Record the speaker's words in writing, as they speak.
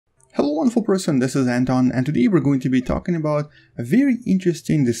Hello wonderful person, this is Anton, and today we're going to be talking about a very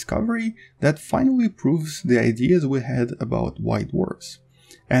interesting discovery that finally proves the ideas we had about white dwarfs.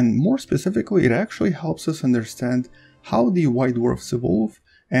 And more specifically, it actually helps us understand how the white dwarfs evolve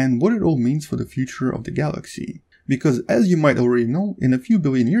and what it all means for the future of the galaxy. Because as you might already know, in a few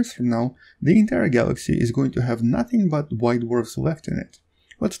billion years from now, the entire galaxy is going to have nothing but white dwarfs left in it.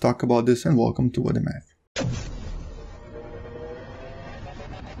 Let's talk about this and welcome to What the Math.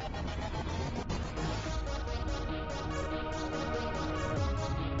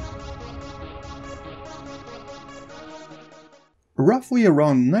 Roughly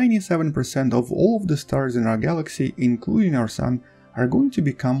around 97% of all of the stars in our galaxy, including our Sun, are going to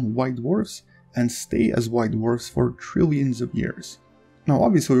become white dwarfs and stay as white dwarfs for trillions of years. Now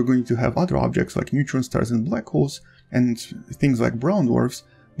obviously we're going to have other objects like neutron stars and black holes and things like brown dwarfs,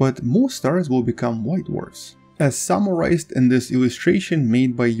 but most stars will become white dwarfs, as summarized in this illustration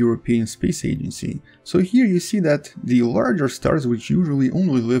made by European Space Agency. So here you see that the larger stars, which usually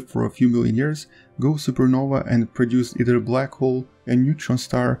only live for a few million years, go supernova and produce either a black hole, a neutron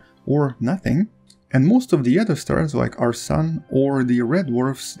star, or nothing. And most of the other stars, like our Sun or the red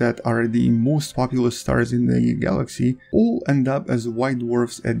dwarfs that are the most populous stars in the galaxy, all end up as white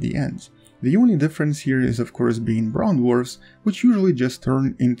dwarfs at the end. The only difference here is of course being brown dwarfs, which usually just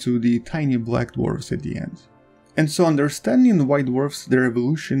turn into the tiny black dwarfs at the end. And so understanding the white dwarfs, their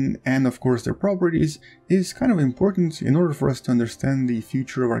evolution, and of course their properties is kind of important in order for us to understand the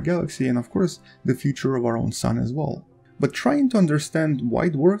future of our galaxy and of course the future of our own Sun as well. But trying to understand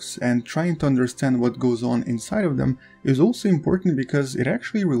white dwarfs and trying to understand what goes on inside of them is also important because it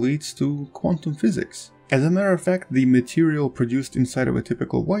actually relates to quantum physics. As a matter of fact, the material produced inside of a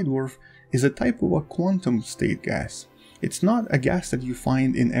typical white dwarf is a type of a quantum state gas. It's not a gas that you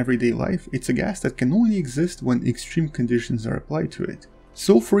find in everyday life, it's a gas that can only exist when extreme conditions are applied to it.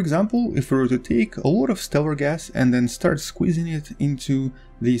 So for example, if we were to take a lot of stellar gas and then start squeezing it into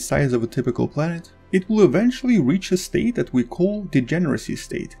the size of a typical planet, it will eventually reach a state that we call degeneracy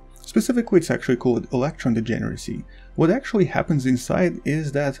state. Specifically, it's actually called electron degeneracy. What actually happens inside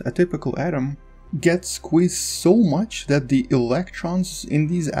is that a typical atom gets squeezed so much that the electrons in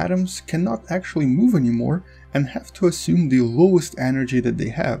these atoms cannot actually move anymore and have to assume the lowest energy that they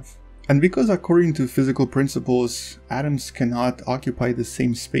have. And because according to physical principles, atoms cannot occupy the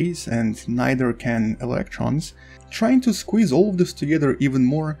same space and neither can electrons, trying to squeeze all of this together even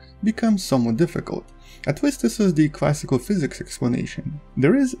more becomes somewhat difficult. At least this is the classical physics explanation.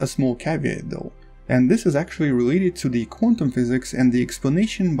 There is a small caveat though, and this is actually related to the quantum physics and the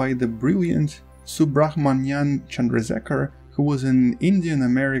explanation by the brilliant Subrahmanyan Chandrasekhar, who was an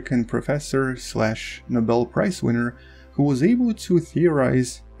Indian-American professor / Nobel Prize winner who was able to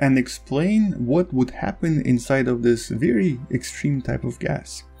theorize and explain what would happen inside of this very extreme type of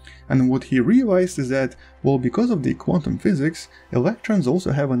gas. And what he realized is that, well, because of the quantum physics, electrons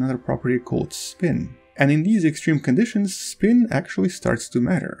also have another property called spin. And in these extreme conditions, spin actually starts to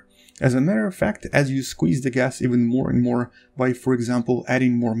matter. As a matter of fact, as you squeeze the gas even more and more by, for example,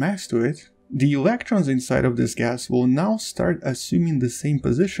 adding more mass to it, the electrons inside of this gas will now start assuming the same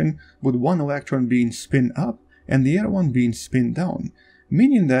position, with one electron being spin up and the other one being spin down.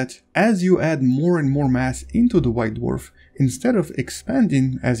 Meaning that as you add more and more mass into the white dwarf, instead of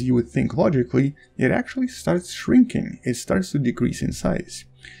expanding as you would think logically, it actually starts shrinking, it starts to decrease in size.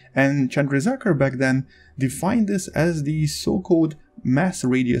 And Chandrasekhar back then defined this as the so-called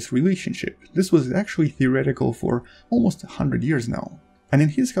mass-radius relationship. This was actually theoretical for almost 100 years now. And in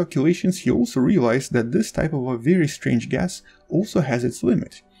his calculations he also realized that this type of a very strange gas also has its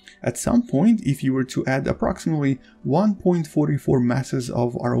limit. At some point, if you were to add approximately 1.44 masses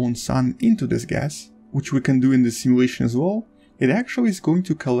of our own Sun into this gas, which we can do in this simulation as well, it actually is going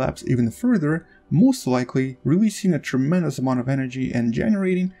to collapse even further, most likely releasing a tremendous amount of energy and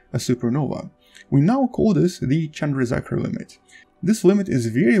generating a supernova. We now call this the Chandrasekhar limit. This limit is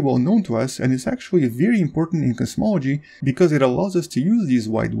very well known to us and is actually very important in cosmology because it allows us to use these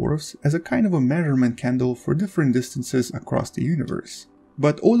white dwarfs as a kind of a measurement candle for different distances across the universe.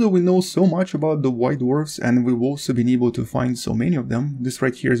 But although we know so much about the white dwarfs and we've also been able to find so many of them, this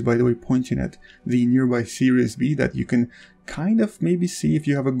right here is by the way pointing at the nearby Sirius B that you can kind of maybe see if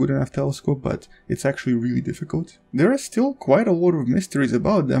you have a good enough telescope, but it's actually really difficult. There are still quite a lot of mysteries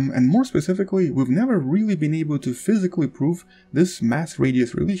about them, and more specifically, we've never really been able to physically prove this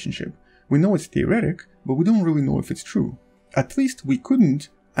mass-radius relationship. We know it's theoretic, but we don't really know if it's true. At least we couldn't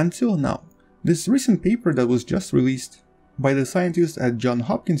until now. This recent paper that was just released by the scientists at Johns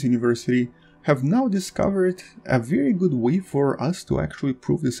Hopkins University have now discovered a very good way for us to actually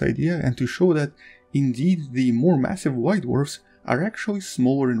prove this idea and to show that indeed the more massive white dwarfs are actually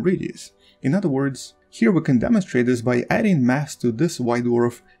smaller in radius. In other words, here we can demonstrate this by adding mass to this white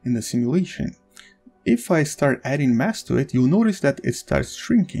dwarf in the simulation. If I start adding mass to it, you'll notice that it starts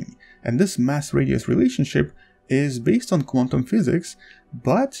shrinking, and this mass-radius relationship is based on quantum physics,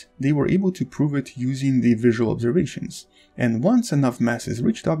 but they were able to prove it using the visual observations. And once enough mass is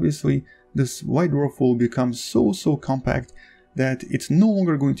reached, obviously, this white dwarf will become so compact that it's no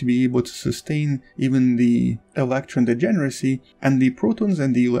longer going to be able to sustain even the electron degeneracy, and the protons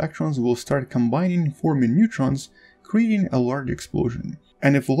and the electrons will start combining, forming neutrons, creating a large explosion.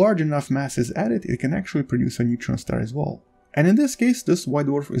 And if large enough mass is added, it can actually produce a neutron star as well. And in this case, this white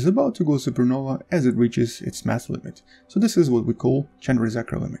dwarf is about to go supernova as it reaches its mass limit. So this is what we call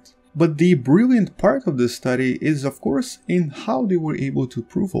Chandrasekhar limit. But the brilliant part of this study is, of course, in how they were able to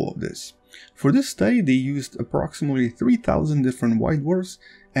prove all of this. For this study, they used approximately 3,000 different white dwarfs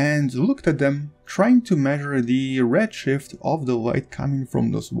and looked at them, trying to measure the redshift of the light coming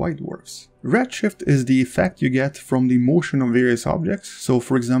from those white dwarfs. Redshift is the effect you get from the motion of various objects. So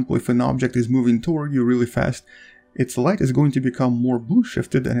for example, if an object is moving toward you really fast, its light is going to become more blue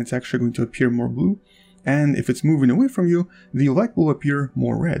shifted and it's actually going to appear more blue. And if it's moving away from you, the light will appear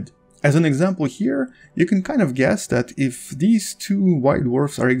more red. As an example here, you can kind of guess that if these two white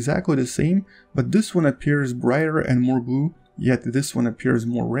dwarfs are exactly the same, but this one appears brighter and more blue, yet this one appears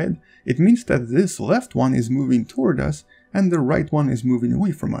more red, it means that this left one is moving toward us and the right one is moving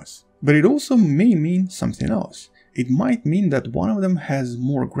away from us. But it also may mean something else. It might mean that one of them has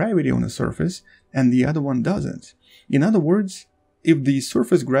more gravity on the surface and the other one doesn't. In other words, if the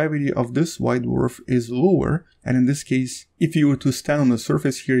surface gravity of this white dwarf is lower, and in this case, if you were to stand on the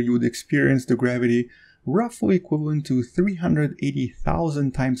surface here, you would experience the gravity roughly equivalent to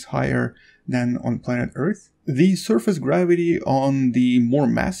 380,000 times higher than on planet Earth. The surface gravity on the more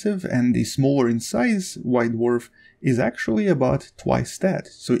massive and the smaller in size white dwarf is actually about twice that,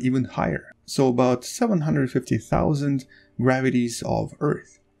 so even higher. So about 750,000 gravities of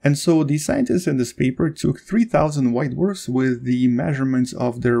Earth. And so the scientists in this paper took 3,000 white dwarfs with the measurements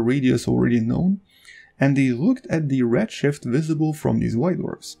of their radius already known, and they looked at the redshift visible from these white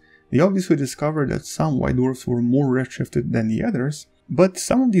dwarfs. They obviously discovered that some white dwarfs were more redshifted than the others, but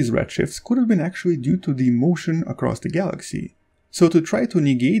some of these redshifts could have been actually due to the motion across the galaxy. So to try to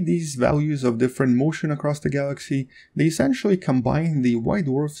negate these values of different motion across the galaxy, they essentially combined the white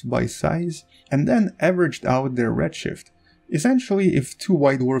dwarfs by size and then averaged out their redshift. Essentially, if two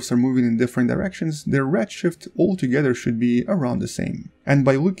white dwarfs are moving in different directions, their redshift altogether should be around the same. And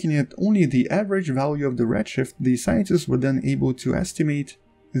by looking at only the average value of the redshift, the scientists were then able to estimate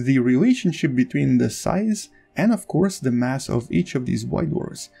the relationship between the size and of course the mass of each of these white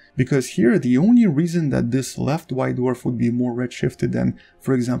dwarfs. Because here the only reason that this left white dwarf would be more redshifted than,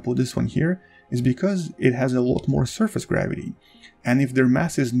 for example, this one here, is because it has a lot more surface gravity. And if their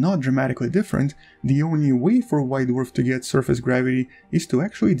mass is not dramatically different, the only way for a white dwarf to get surface gravity is to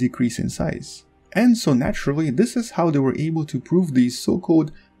actually decrease in size. And so naturally, this is how they were able to prove the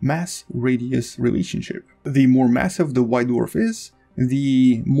so-called mass-radius relationship. The more massive the white dwarf is,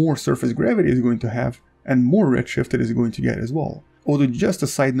 the more surface gravity it's going to have, and more redshift it is going to get as well. Although just a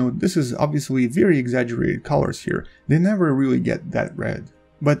side note, this is obviously very exaggerated colors here, they never really get that red.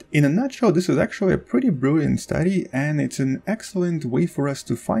 But in a nutshell, this is actually a pretty brilliant study, and it's an excellent way for us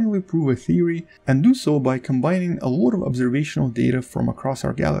to finally prove a theory, and do so by combining a lot of observational data from across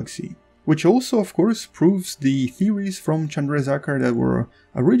our galaxy. Which also, of course, proves the theories from Chandrasekhar that were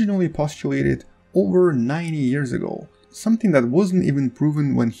originally postulated over 90 years ago, something that wasn't even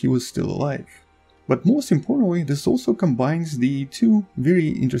proven when he was still alive. But most importantly, this also combines the two very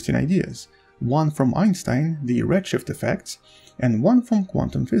interesting ideas. One from Einstein, the redshift effects, and one from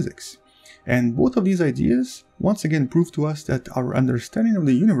quantum physics. And both of these ideas once again prove to us that our understanding of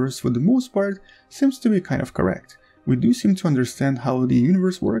the universe for the most part seems to be kind of correct. We do seem to understand how the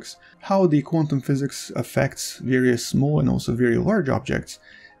universe works, how the quantum physics affects various small and also very large objects,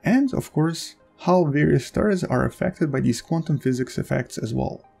 and of course how various stars are affected by these quantum physics effects as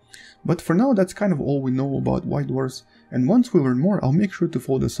well. But for now, that's kind of all we know about white dwarfs, and once we learn more, I'll make sure to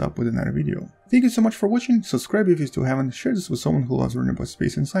follow this up with another video. Thank you so much for watching, subscribe if you still haven't, share this with someone who loves learning about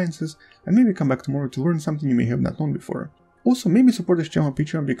space and sciences, and maybe come back tomorrow to learn something you may have not known before. Also, maybe support this channel on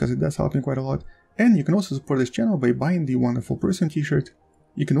Patreon because it does help me quite a lot, and you can also support this channel by buying the Wonderful Person t-shirt.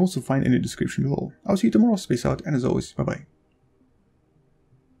 You can also find in the description below. I'll see you tomorrow, space out, and as always, bye bye.